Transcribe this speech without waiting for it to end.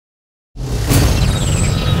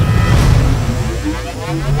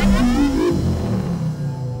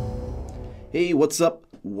Hey, what's up?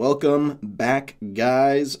 Welcome back,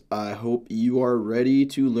 guys. I hope you are ready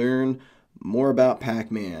to learn more about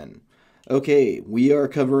Pac-Man. Okay, we are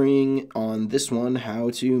covering on this one how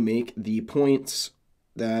to make the points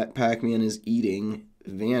that Pac-Man is eating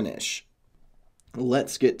vanish.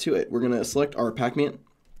 Let's get to it. We're going to select our Pac-Man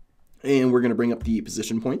and we're going to bring up the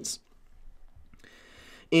position points.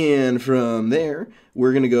 And from there,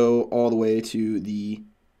 we're going to go all the way to the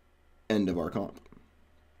end of our comp.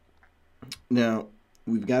 Now,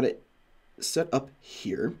 we've got it set up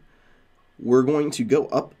here. We're going to go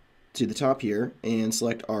up to the top here and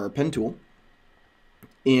select our pen tool.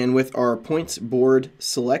 And with our points board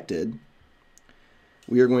selected,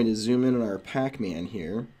 we are going to zoom in on our Pac-Man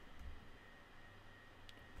here.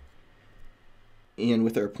 And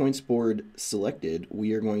with our points board selected,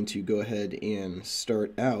 we are going to go ahead and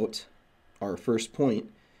start out our first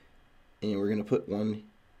point. And we're going to put one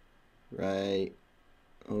right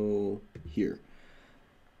here.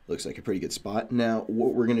 Looks like a pretty good spot. Now,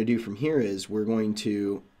 what we're going to do from here is we're going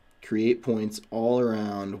to create points all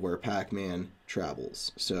around where Pac-Man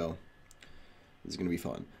travels. So this is going to be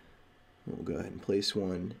fun. We'll go ahead and place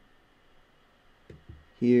one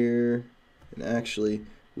here. And actually,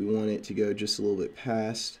 we want it to go just a little bit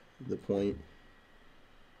past the point.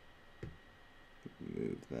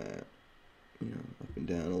 Move that, up and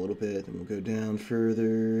down a little bit. Then we'll go down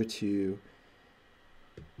further to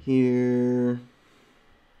here.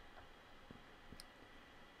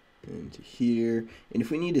 And to here. And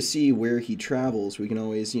if we need to see where he travels, we can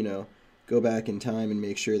always, go back in time and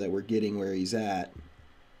make sure that we're getting where he's at.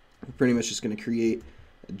 We're pretty much just going to create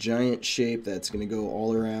a giant shape that's going to go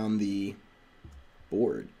all around the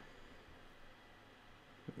board.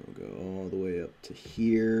 We'll go all the way up to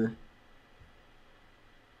here.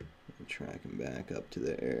 And track him back up to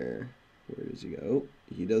there. Where does he go? Oh,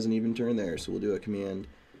 he doesn't even turn there, so we'll do a Command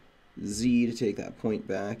Z to take that point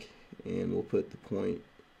back, and we'll put the point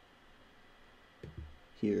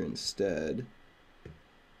here instead.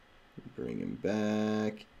 Bring him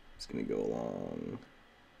back. It's going to go along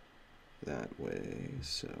that way,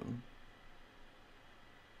 so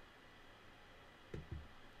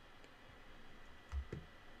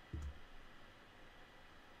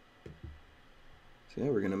yeah,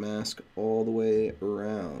 we're going to mask all the way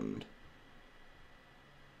around.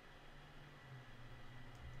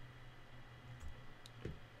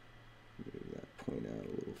 Move that point out a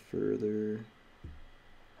little further.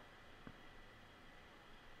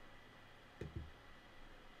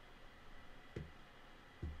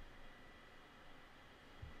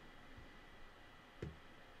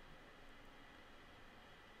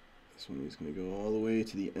 This one is going to go all the way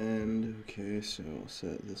to the end. Okay, so I'll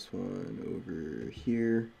set this one over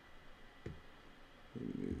here.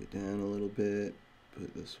 Move it down a little bit.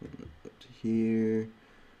 Put this one up to here.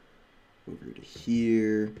 Over to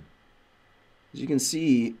here. As you can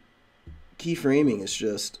see, keyframing is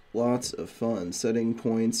just lots of fun. Setting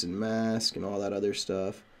points and mask and all that other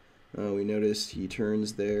stuff. We noticed he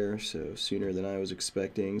turns there, so sooner than I was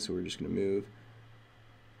expecting, so we're just going to move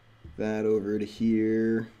that over to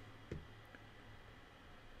here.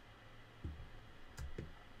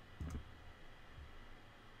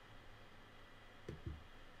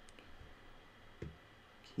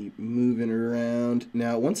 Keep moving around.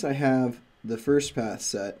 Now, once I have the first path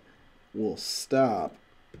set, we'll stop.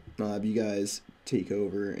 I'll have you guys take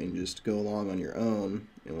over and just go along on your own,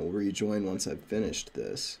 and we'll rejoin once I've finished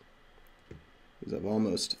this, because I've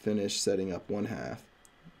almost finished setting up one half.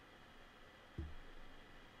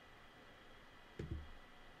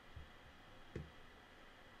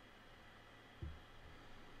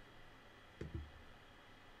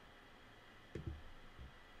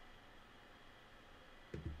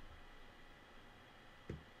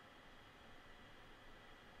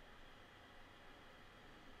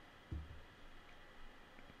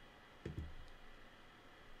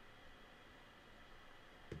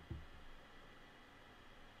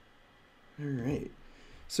 Alright,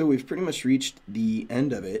 so we've pretty much reached the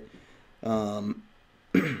end of it. Now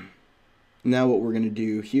what we're going to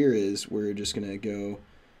do here is we're just going to go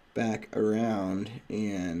back around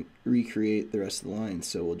and recreate the rest of the line.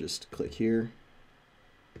 So we'll just click here,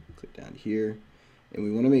 click down here, and we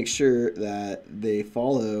want to make sure that they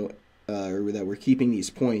follow, or that we're keeping these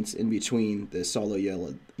points in between the solid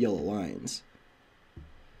yellow lines,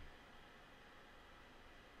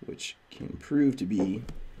 which can prove to be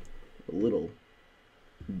a little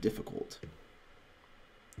difficult,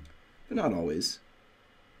 but not always.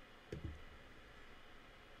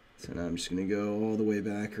 So now I'm just going to go all the way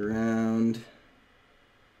back around.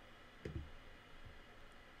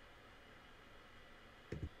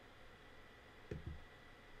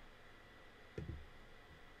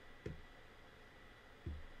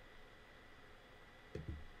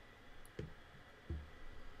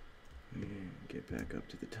 get back up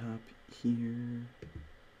to the top here,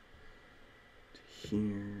 to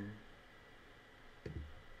here.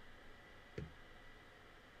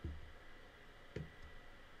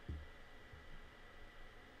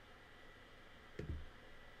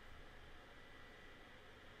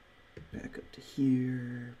 Back up to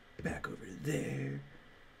here, back over to there,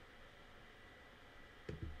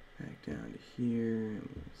 back down to here, and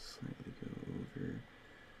we'll slightly go over,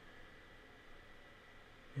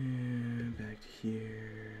 and back to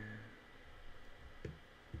here,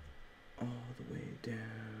 all the way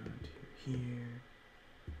down to here.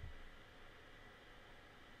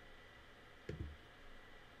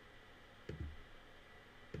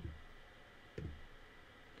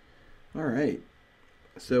 All right.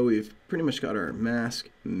 So we've pretty much got our mask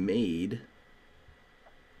made.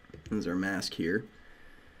 There's our mask here.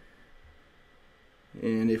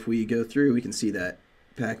 And if we go through, we can see that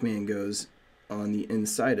Pac-Man goes on the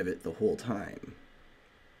inside of it the whole time.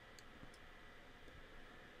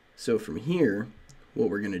 So from here,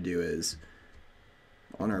 what we're going to do is,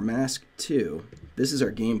 on our mask 2, this is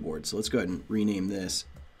our game board. So let's go ahead and rename this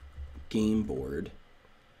game board.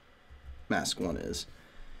 Mask 1 is.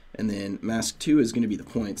 And then mask 2 is going to be the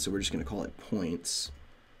points, so we're just going to call it points.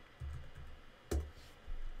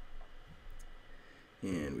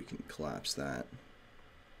 And we can collapse that.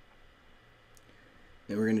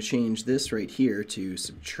 And we're going to change this right here to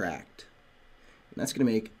subtract. And that's going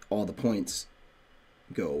to make all the points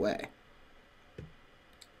go away.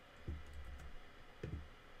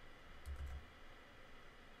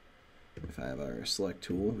 If I have our select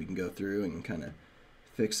tool, we can go through and kind of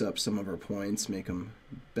fix up some of our points, make them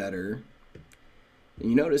better. And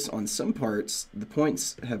you notice on some parts the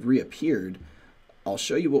points have reappeared. I'll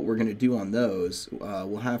show you what we're going to do on those.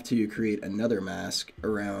 We'll have to create another mask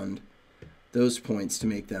around those points to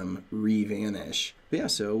make them re-vanish. But yeah,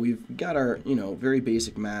 so we've got our very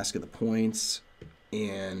basic mask of the points,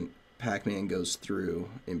 and Pac-Man goes through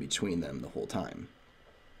in between them the whole time.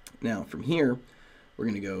 Now from here we're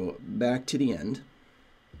going to go back to the end.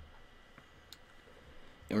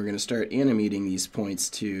 And we're going to start animating these points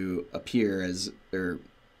to appear as, or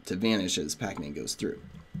to vanish as Pac-Man goes through.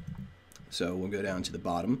 So we'll go down to the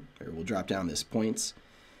bottom, or we'll drop down this points,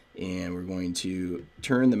 and we're going to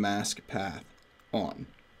turn the mask path on.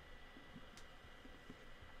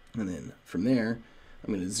 And then from there,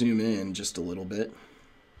 I'm going to zoom in just a little bit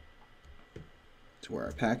to where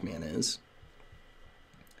our Pac-Man is.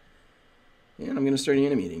 And I'm going to start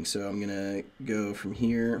animating. So I'm going to go from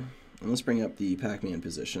here. And let's bring up the Pac-Man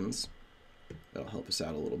positions. That'll help us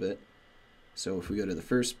out a little bit. So if we go to the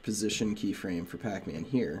first position keyframe for Pac-Man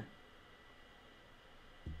here,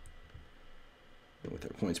 with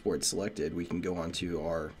our points board selected, we can go onto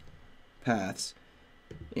our paths.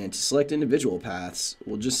 And to select individual paths,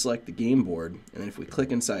 we'll just select the game board. And then if we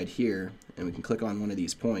click inside here, and we can click on one of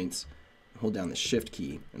these points, hold down the Shift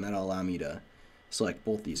key, and that'll allow me to select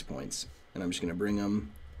both these points. And I'm just going to bring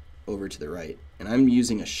them over to the right. And I'm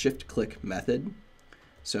using a shift click method.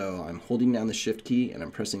 So I'm holding down the Shift key and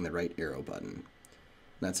I'm pressing the right arrow button.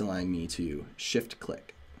 That's allowing me to shift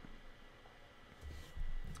click.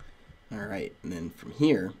 Alright, and then from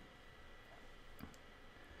here,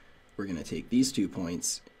 we're going to take these 2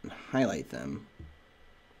 points and highlight them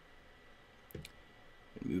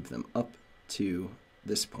and move them up to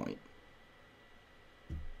this point.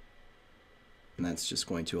 And that's just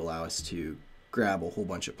going to allow us to grab a whole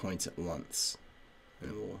bunch of points at once.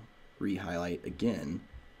 And we'll re-highlight again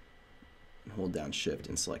and hold down Shift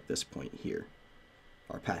and select this point here.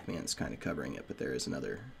 Our Pac-Man's kind of covering it, but there is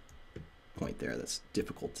another point there that's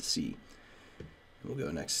difficult to see. And we'll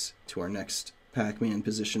go next to our next Pac-Man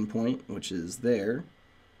position point, which is there.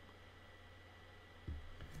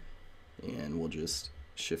 And we'll just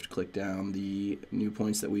shift click down the new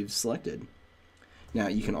points that we've selected. Now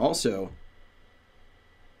you can also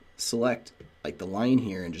select like the line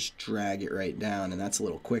here and just drag it right down, and that's a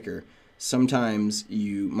little quicker. Sometimes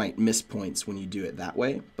you might miss points when you do it that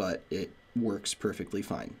way, but it works perfectly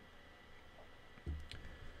fine.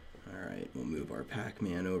 Alright, we'll move our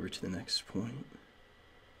Pac-Man over to the next point.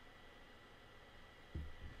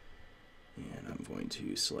 And I'm going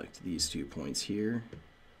to select these 2 points here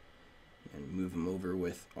and move them over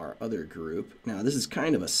with our other group. Now this is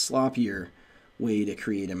kind of a sloppier way to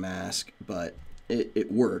create a mask, but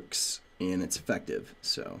it works and it's effective.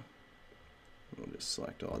 So we'll just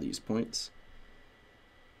select all these points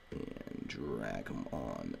and drag them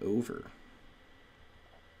on over.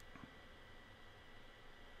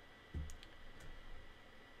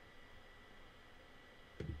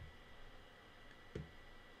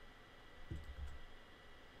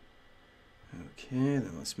 Okay,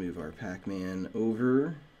 then let's move our Pac-Man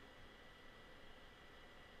over.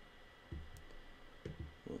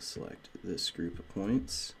 We'll select this group of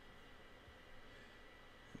points.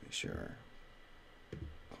 Make sure our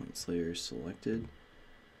points layer is selected.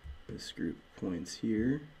 This group of points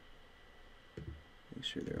here. Make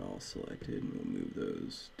sure they're all selected, and we'll move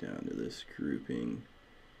those down to this grouping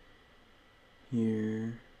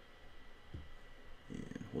here.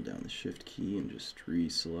 And hold down the Shift key and just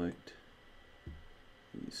reselect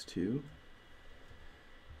these two.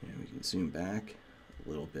 And we can zoom back a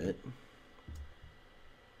little bit.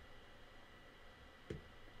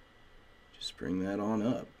 Just bring that on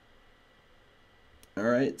up.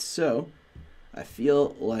 Alright, so I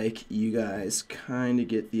feel like you guys kind of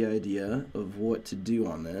get the idea of what to do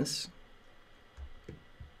on this.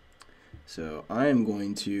 So I am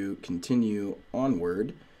going to continue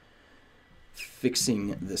onward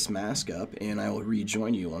fixing this mask up, and I will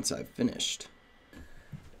rejoin you once I've finished.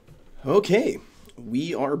 Okay,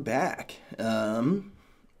 we are back. I've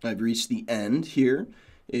reached the end here.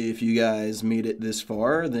 If you guys made it this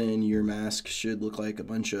far, then your mask should look like a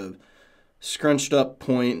bunch of scrunched up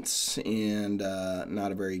points and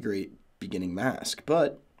not a very great beginning mask.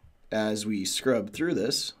 But as we scrub through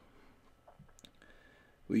this,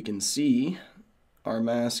 we can see our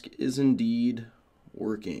mask is indeed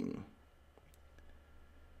working.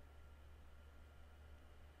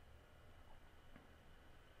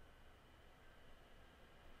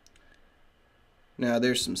 Now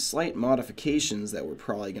there's some slight modifications that we're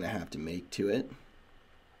probably going to have to make to it,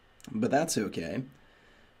 but that's okay.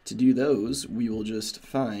 To do those, we will just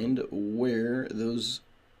find where those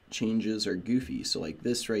changes are goofy. So like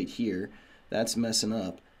this right here, that's messing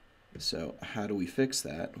up. So how do we fix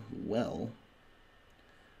that? Well,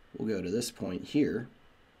 we'll go to this point here.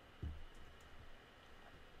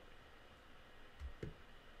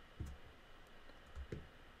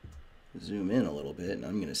 Zoom in a little bit, and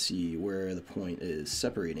I'm going to see where the point is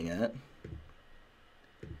separating at.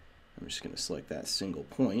 I'm just going to select that single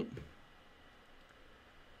point,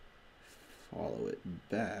 follow it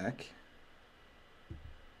back.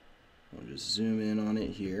 I'll just zoom in on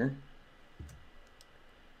it here.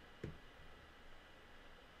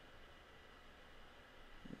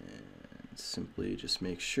 And simply just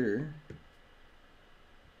make sure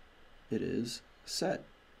it is set.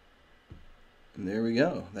 And there we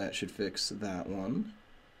go. That should fix that one.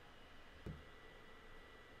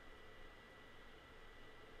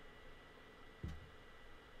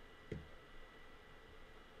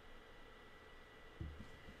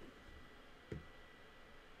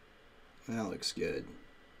 That looks good.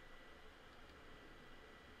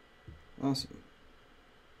 Awesome.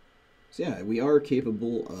 So yeah, we are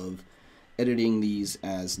capable of editing these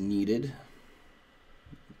as needed,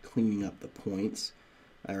 cleaning up the points.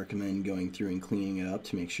 I recommend going through and cleaning it up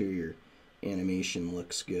to make sure your animation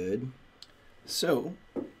looks good. So,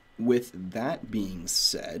 with that being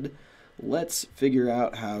said, let's figure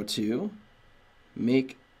out how to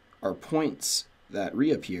make our points that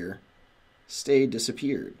reappear stay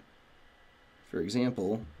disappeared. For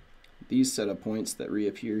example, these setup points that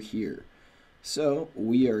reappear here. So,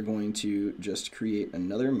 we are going to just create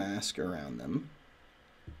another mask around them.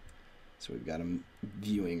 So we've got them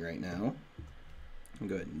viewing right now. I'll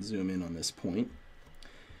go ahead and zoom in on this point.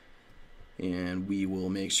 And we will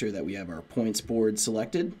make sure that we have our points board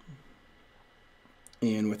selected.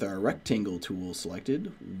 And with our rectangle tool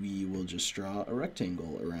selected, we will just draw a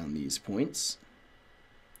rectangle around these points.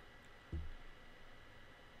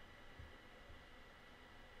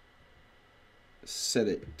 Set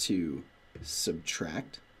it to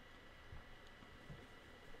subtract.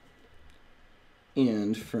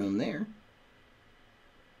 And from there,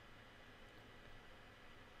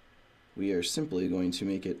 we are simply going to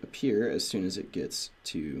make it appear as soon as it gets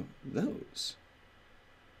to those.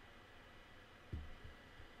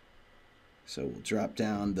 So we'll drop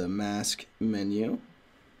down the mask menu.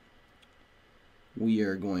 We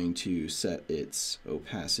are going to set its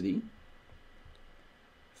opacity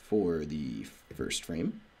for the first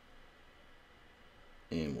frame.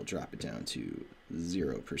 And we'll drop it down to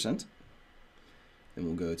 0%. Then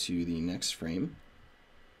we'll go to the next frame.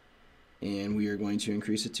 And we are going to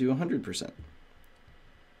increase it to 100%. And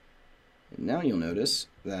now you'll notice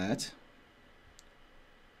that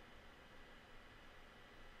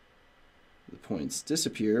the points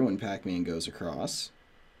disappear when Pac-Man goes across,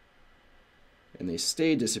 and they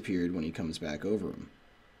stay disappeared when he comes back over them.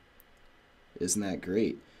 Isn't that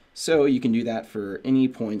great? So you can do that for any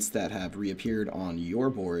points that have reappeared on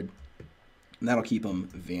your board, and that'll keep them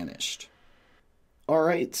vanished.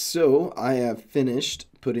 Alright, so I have finished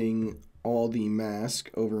putting all the mask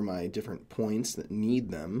over my different points that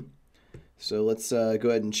need them. So let's go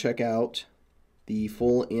ahead and check out the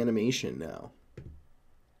full animation now.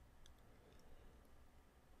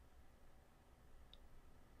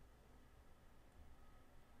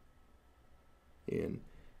 And,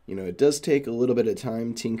 you know, it does take a little bit of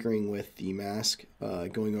time tinkering with the mask,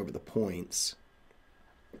 going over the points.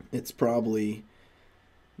 It's probably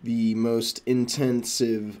the most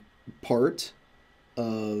intensive part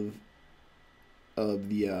of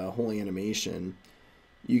the whole animation.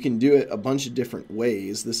 You can do it a bunch of different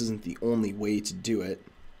ways. This isn't the only way to do it.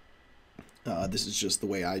 This is just the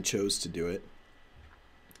way I chose to do it.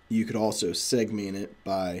 You could also segment it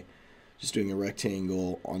by just doing a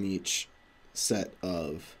rectangle on each set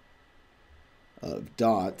of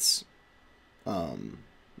dots. And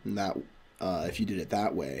that if you did it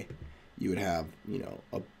that way, you would have, you know,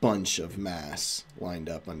 a bunch of masks lined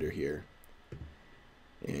up under here.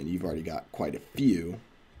 And you've already got quite a few,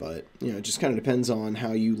 but, you know, it just kind of depends on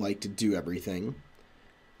how you like to do everything.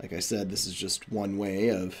 Like I said, this is just one way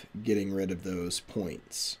of getting rid of those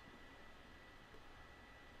points.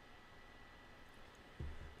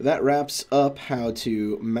 That wraps up how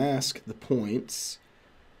to mask the points.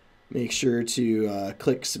 Make sure to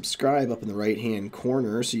click subscribe up in the right-hand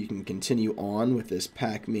corner so you can continue on with this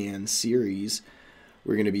Pac-Man series.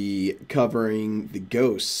 We're going to be covering the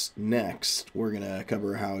ghosts next. We're going to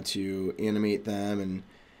cover how to animate them, and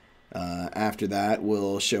after that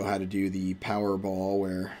we'll show how to do the power ball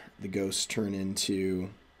where the ghosts turn into,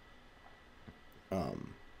 I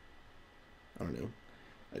don't know,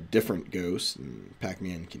 a different ghost, and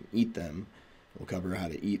Pac-Man can eat them. We'll cover how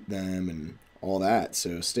to eat them and all that.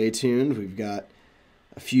 So stay tuned. We've got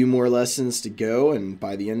a few more lessons to go, and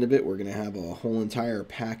by the end of it, we're going to have a whole entire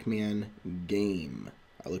Pac-Man game.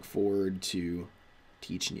 I look forward to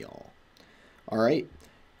teaching y'all. All right,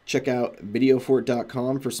 check out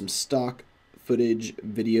VideoFort.com for some stock footage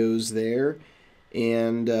videos there,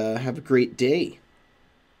 and have a great day.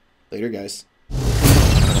 Later, guys.